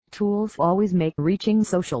tools always make reaching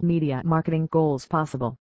social media marketing goals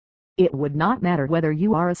possible. It would not matter whether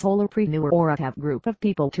you are a solopreneur or have a group of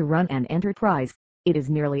people to run an enterprise. It is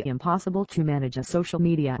nearly impossible to manage a social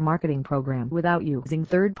media marketing program without using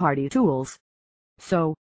third-party tools.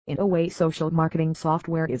 So, in a way, social marketing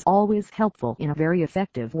software is always helpful in a very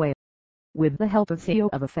effective way. With the help of CEO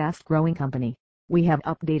of a fast-growing company, we have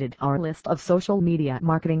updated our list of social media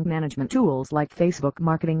marketing management tools like Facebook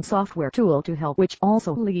Marketing Software Tool to help, which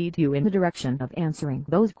also lead you in the direction of answering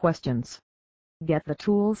those questions. Get the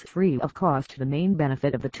tools free of cost. The main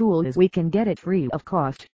benefit of the tool is we can get it free of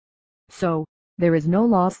cost. So, there is no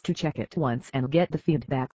loss to check it once and get the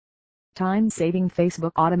feedback. Time-saving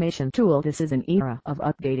Facebook automation tool. This is an era of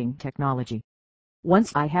updating technology.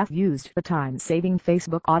 Once I have used the time-saving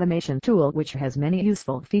Facebook automation tool, which has many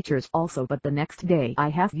useful features also, but the next day I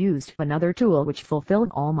have used another tool which fulfilled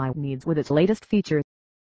all my needs with its latest features.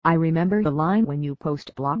 I remember the line, when you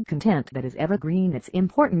post blog content that is evergreen, it's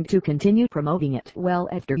important to continue promoting it well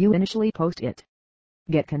after you initially post it.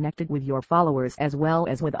 Get connected with your followers as well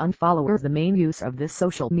as with unfollowers. The main use of this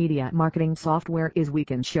social media marketing software is we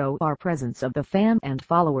can show our presence of the fan and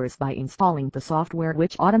followers by installing the software,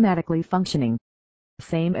 which automatically functioning.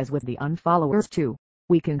 Same as with the unfollowers too.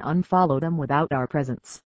 We can unfollow them without our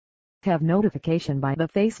presence. Have notification by the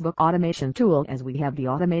Facebook automation tool, as we have the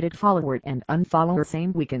automated follower and unfollower.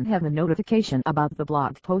 Same, we can have a notification about the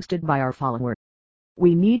blog posted by our follower.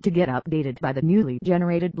 We need to get updated by the newly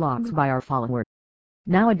generated blogs by our follower.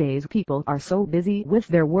 Nowadays people are so busy with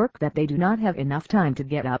their work that they do not have enough time to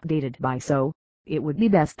get updated by, so it would be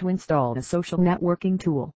best to install a social networking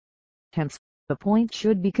tool. Hence, the point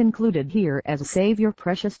should be concluded here as save your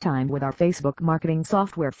precious time with our Facebook marketing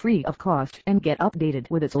software free of cost and get updated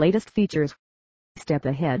with its latest features. Step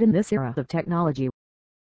ahead in this era of technology.